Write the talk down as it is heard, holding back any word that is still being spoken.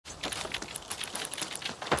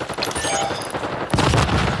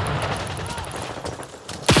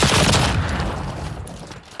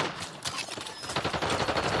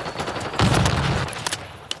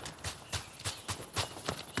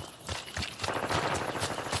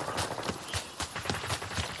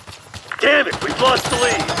Damn it, we've lost the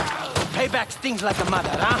lead. Payback stings like a mother,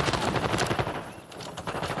 huh?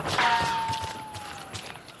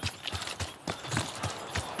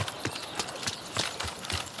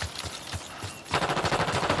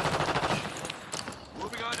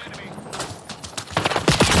 Moving on enemy.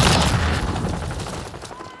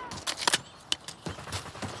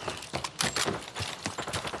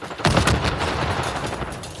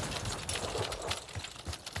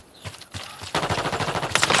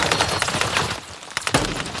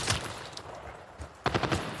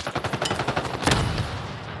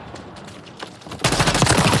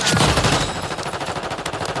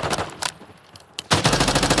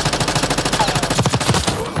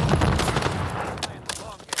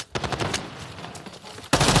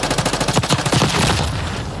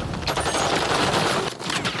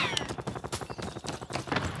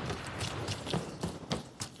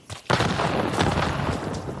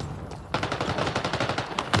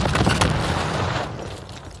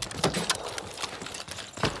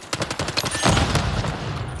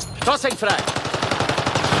 Tossing frag.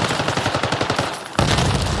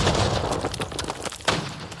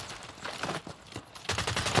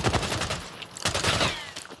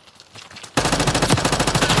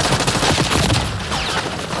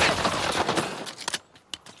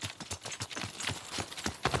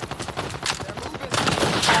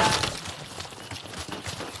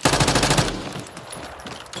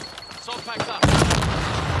 Assault packs up.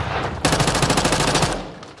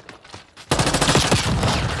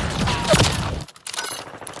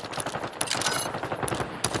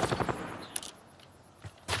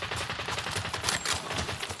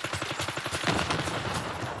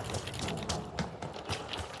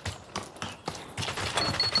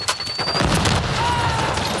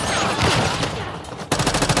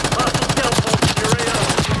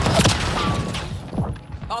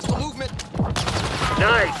 Hostile movement.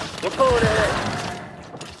 Nice, we're pulling ahead.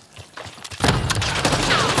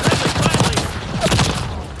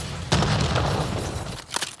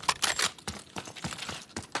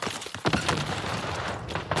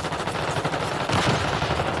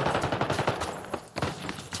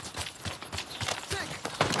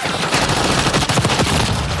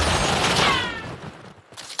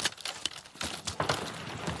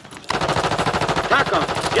 TACOM,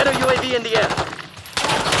 get a UAV in the air.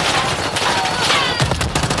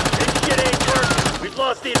 This shit ain't working. We've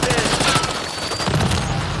lost the advantage.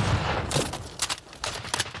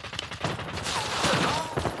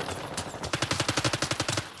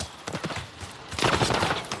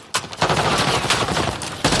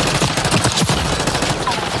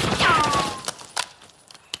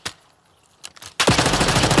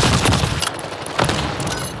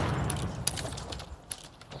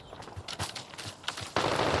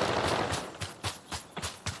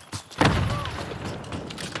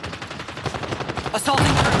 Assaulting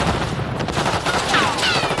turret.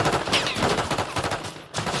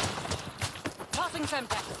 Tossing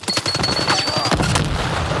femtech.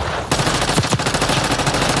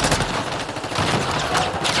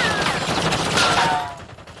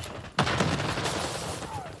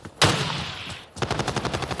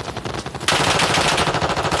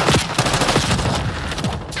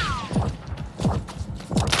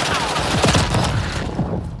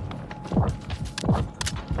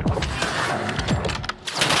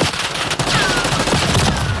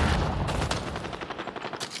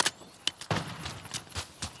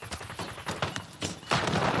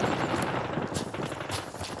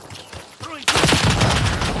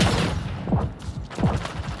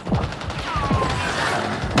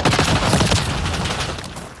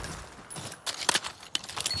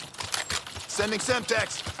 Sending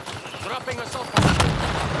Semtex. Dropping assault pack.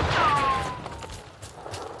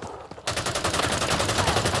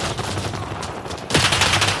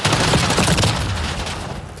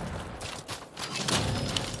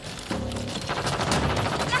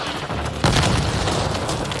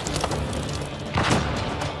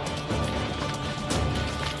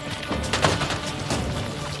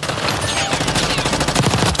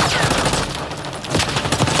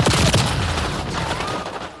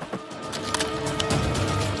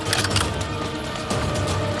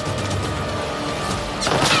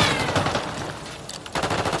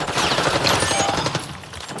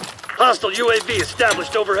 Hostile UAV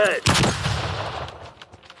established overhead.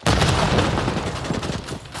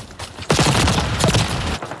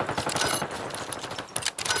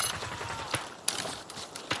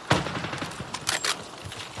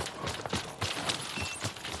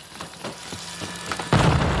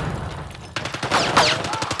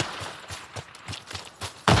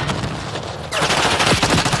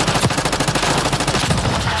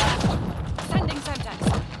 Sending Semtex.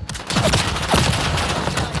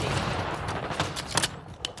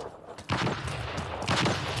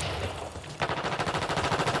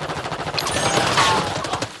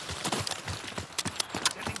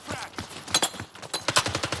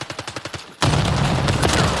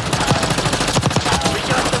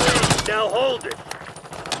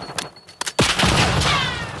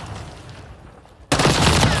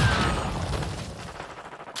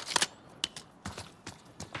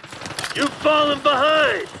 You've fallen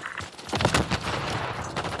behind!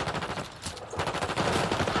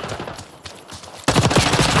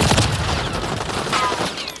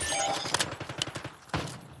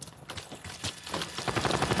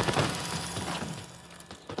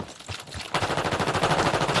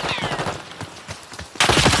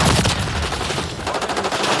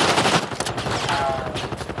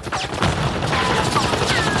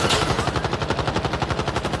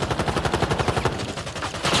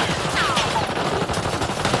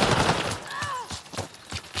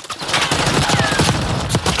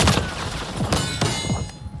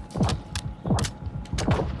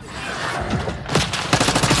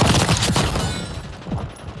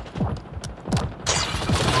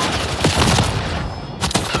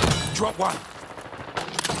 Drop one.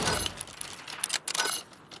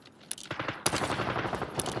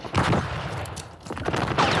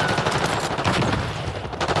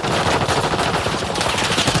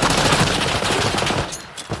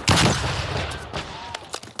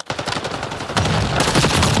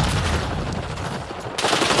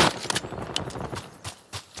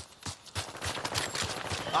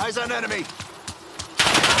 Eyes on enemy.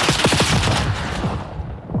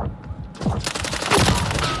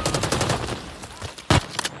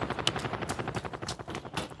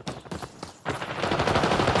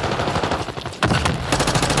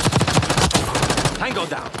 Tango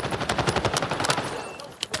down.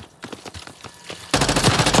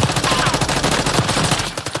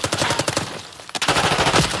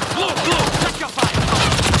 Blue, check your fire.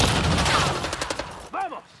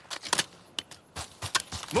 Vamos!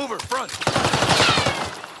 Mover, front.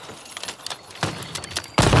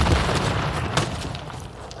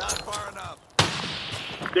 Not far enough.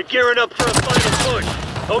 They're gearing up for a final push.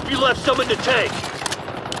 Hope you left someone to take.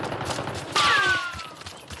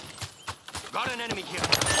 Got an enemy here.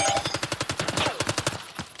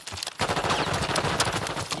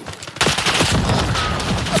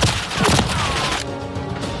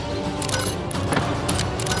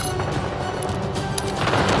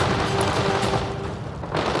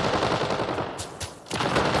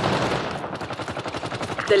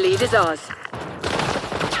 The lead is ours.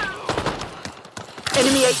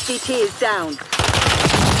 Enemy HVT is down.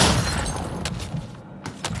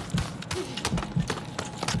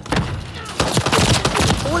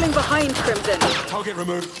 Falling behind, Crimson. Target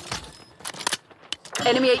removed.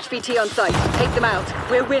 Enemy HVT on site. Take them out.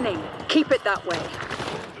 We're winning. Keep it that way.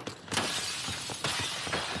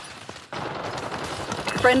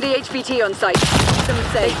 Friendly HVT on site. Keep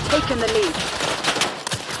them safe. They've taken the lead.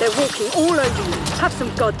 They're walking all over you. Have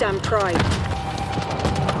some goddamn pride.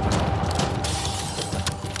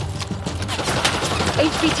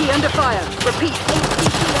 HVT under fire. Repeat,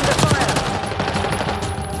 HVT under fire.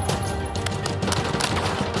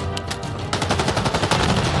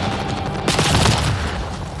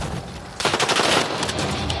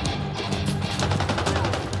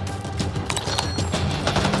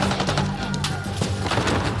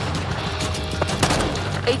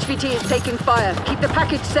 HVT is taking fire. Keep the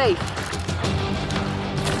package safe.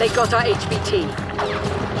 They got our HVT.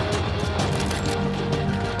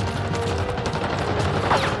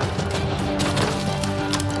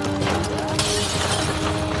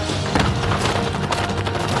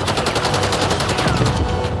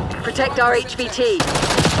 Protect our HVT.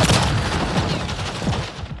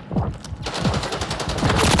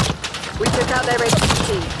 We took out their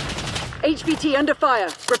HVT. HVT under fire.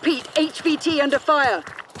 Repeat, HVT under fire.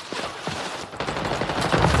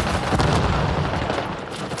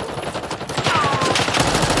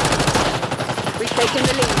 We've taken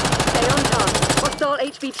the lead. Stay on task. Hostile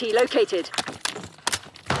HVT located.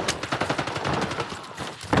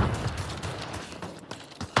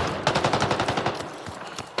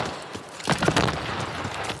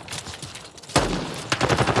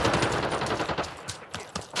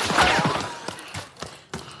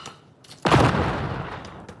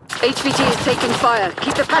 HVT is taking fire.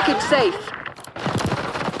 Keep the package safe.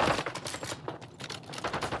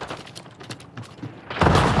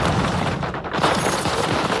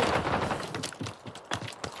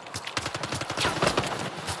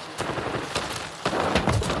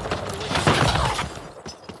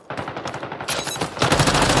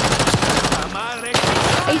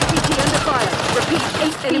 HVT under fire. Repeat,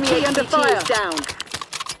 HVT under fire. Is down.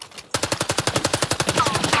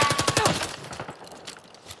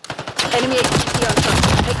 Enemy HVT on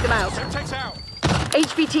site. Take them out. Semtex out.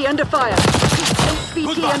 HVT under fire. HVT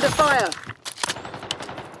Goodbye. under fire.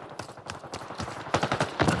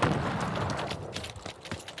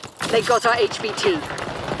 They got our HVT.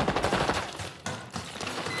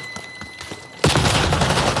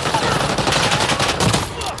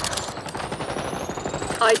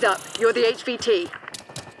 Eyes up. You're the HVT.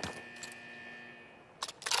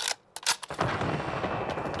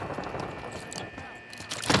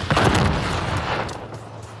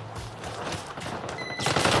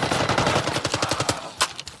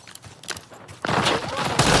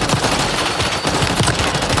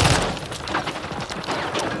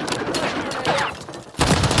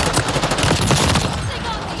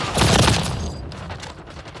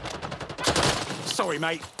 Sorry,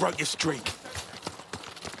 mate. Broke your streak.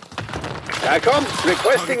 TACOM,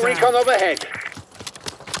 requesting recon overhead.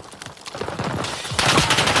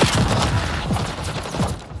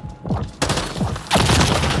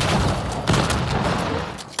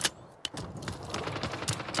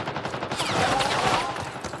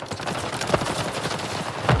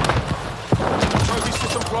 Trophy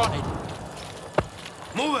system planted.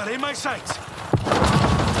 Mover in my sights.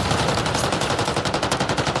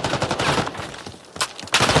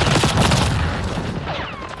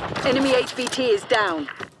 Enemy HVT is down.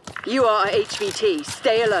 You are a HVT.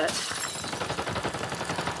 Stay alert.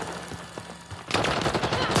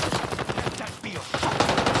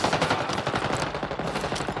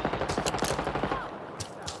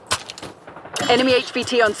 Enemy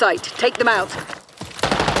HVT on site. Take them out.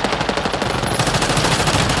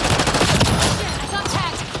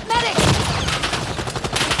 Contact! Medic!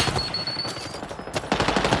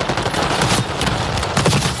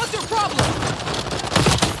 What's your problem?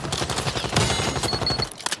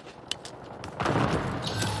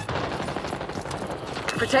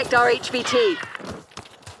 Protect our HVT.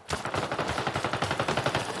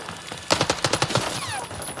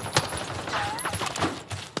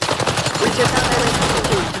 We just have their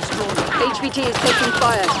HVT. HVT is taking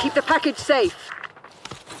fire. Keep the package safe.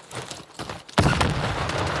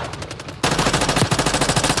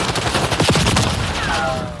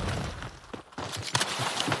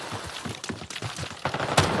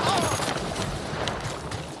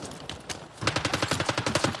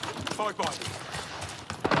 Fight by.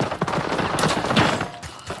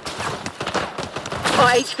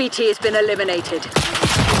 Our HVT has been eliminated.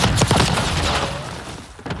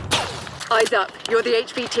 Eyes up. You're the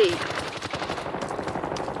HVT.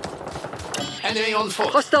 Enemy on foot.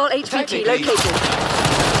 Hostile HVT Technically-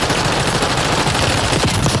 located.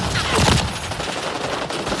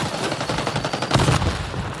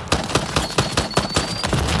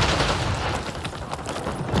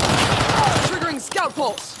 Triggering scout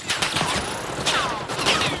pulse!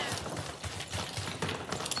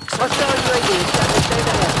 Hostile UAV established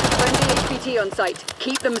overhead. Friendly HVT on site.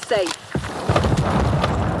 Keep them safe.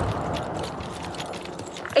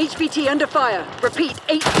 HVT under fire. Repeat,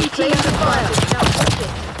 HVT under fire.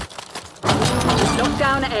 Knock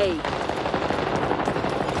down A.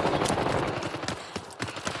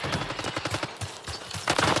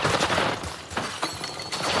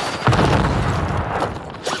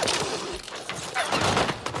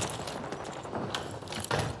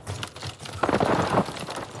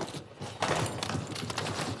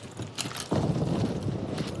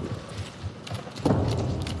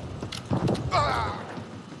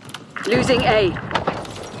 Losing A.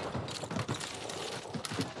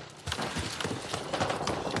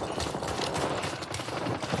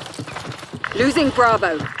 Losing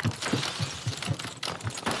Bravo.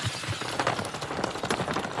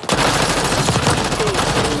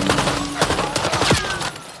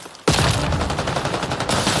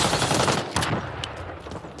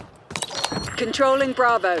 Controlling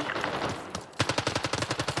Bravo.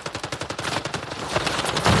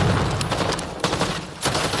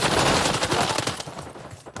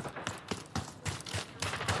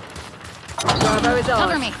 Bravo is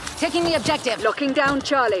Cover ours. me! Taking the objective! Locking down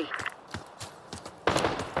Charlie.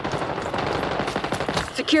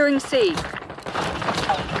 Securing C.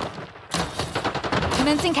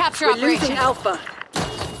 Commencing capture We're operation. losing Alpha.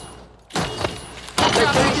 Capture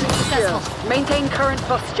operation Location secure. successful. Maintain current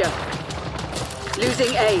posture.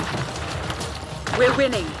 Losing A. We're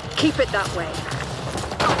winning. Keep it that way.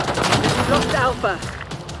 We've lost Alpha.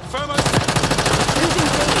 Firmo. Losing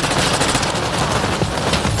B.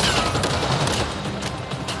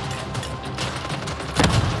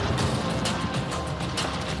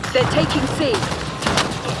 They're taking C.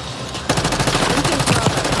 Losing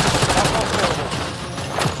Bravo.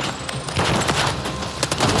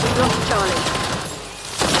 We lost Charlie.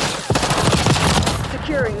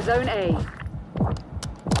 Securing Zone A.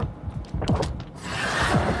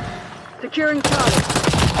 Securing Charlie.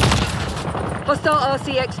 Hostile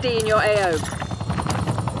RCXD in your AO.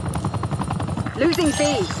 Losing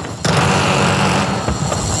B.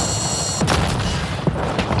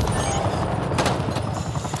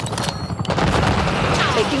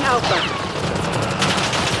 Taking Alpha.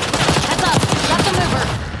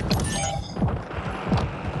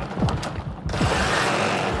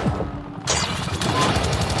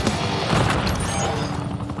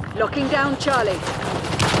 Charlie.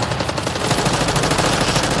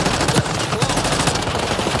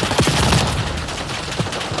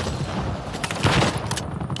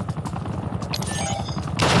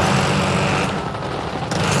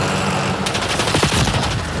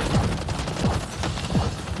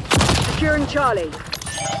 Securing Charlie.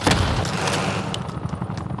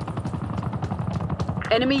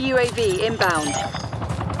 Enemy UAV inbound.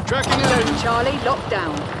 Tracking it. Zone Charlie locked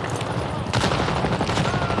down.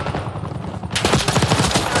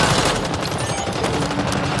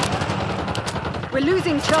 We're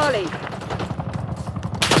losing Charlie.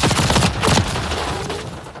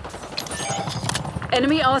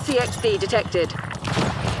 Enemy RCXD detected.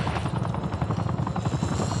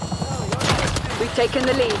 We've taken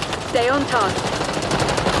the lead. Stay on task.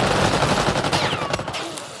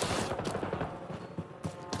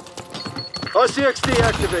 RCXD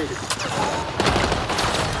activated.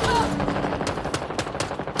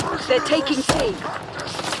 They're taking C.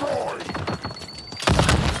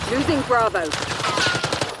 Losing Bravo.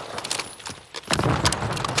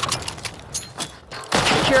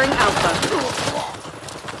 Securing Alpha.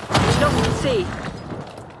 We lost C.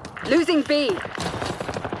 Losing B.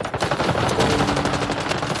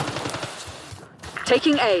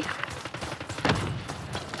 Taking A.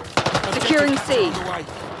 Securing C.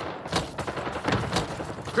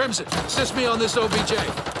 Crimson, assist me on this OBJ.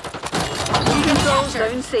 We control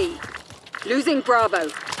Zone C. Losing Bravo.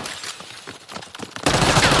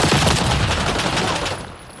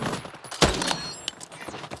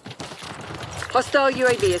 Hostile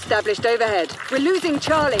UAV established overhead. We're losing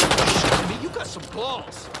Charlie. I mean, you got some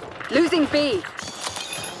balls. Losing B.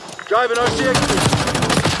 Driving RCXD.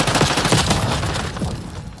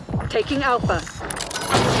 Taking Alpha.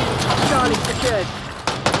 Charlie secured.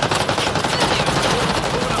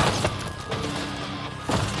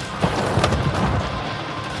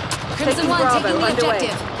 Crimson Taking 1 Bravo taking the underway.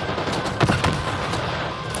 objective.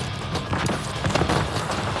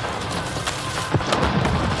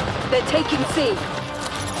 They're taking C.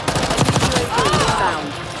 UAV inbound.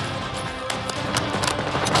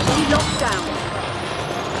 C locked down.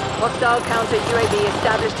 Hostile counter UAV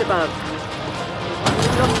established above.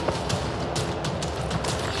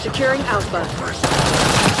 Securing Alpha.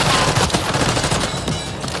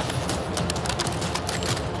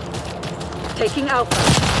 Taking Alpha.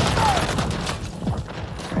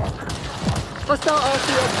 Hostile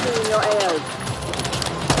RCXD in your AO.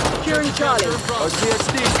 Securing Charlie.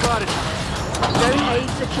 RCXD spotted. Zone A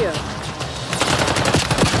secure.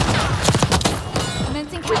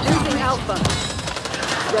 Commencing We're capture losing operation. Alpha.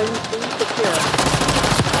 Zone C secure.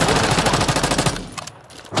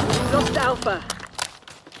 We've lost Alpha.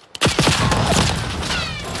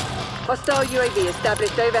 Hostile UAV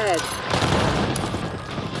established overhead.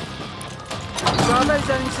 Bravo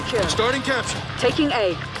zone secure. Starting capture. Taking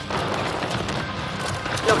A.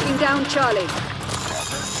 Locking down Charlie.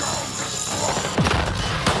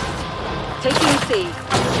 Taking C.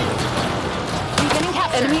 Beginning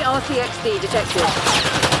capture. Enemy RCXD detected.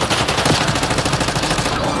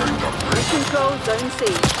 We control Zone C.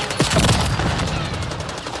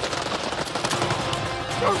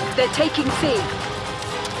 They're taking C.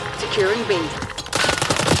 Securing B.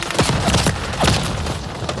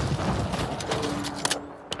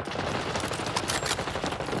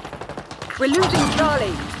 We're losing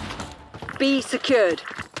Charlie. B secured.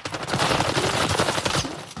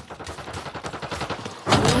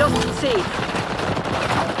 Lost C.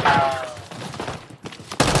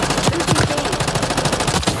 Losing B.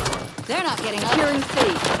 They're not getting up. Securing C.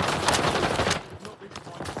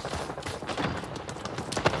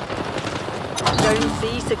 Zone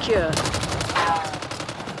C secure.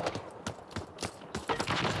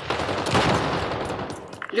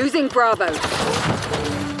 Losing Bravo.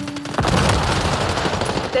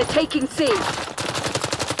 They're taking C.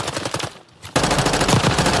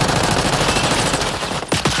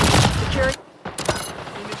 Securing.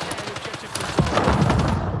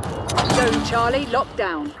 Zone Charlie locked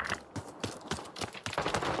down.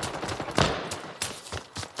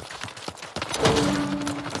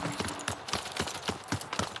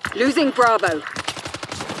 Losing Bravo.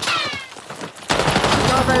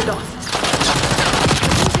 Bravo lost.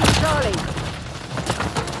 Losing Charlie.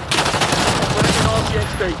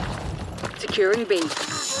 RCXD. Securing B.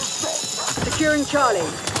 Securing Charlie.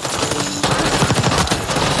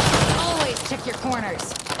 Always check your corners.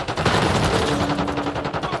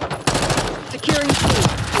 Securing C.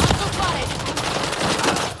 Hostile spotted.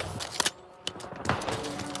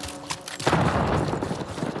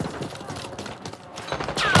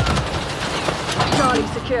 Charlie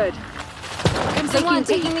secured. Crimson 1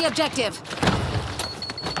 Taking B. taking the objective.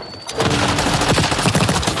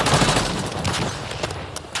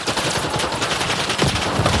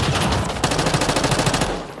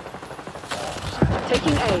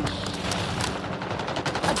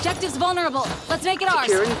 vulnerable. Let's make it ours.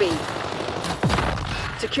 Securing B.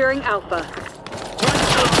 Securing Alpha.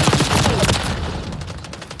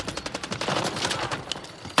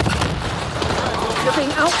 You're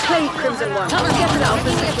being outplayed, Crimson One. Cover me. Get it, Alpha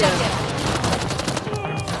Taking the secure. objective.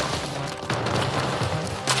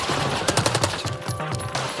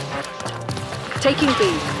 Taking B.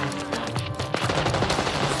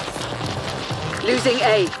 Losing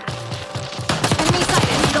A. Enemy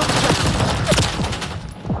sighted.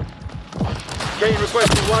 Kane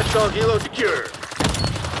requesting watchdog helo secure.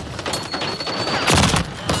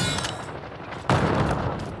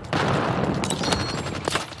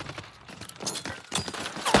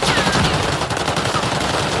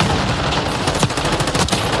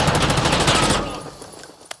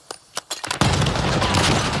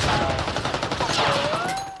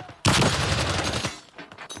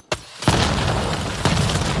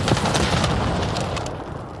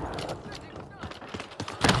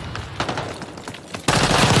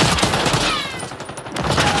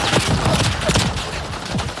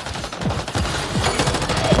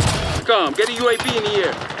 Come, get a UAV in the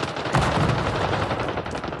air.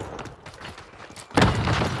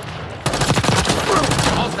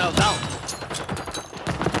 Hostile down.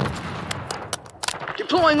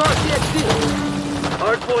 Deploying RCXD.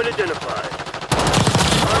 Hardpoint identified.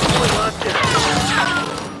 Hardpoint locked in.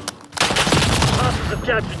 Hostiles have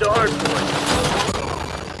captured the hardpoint.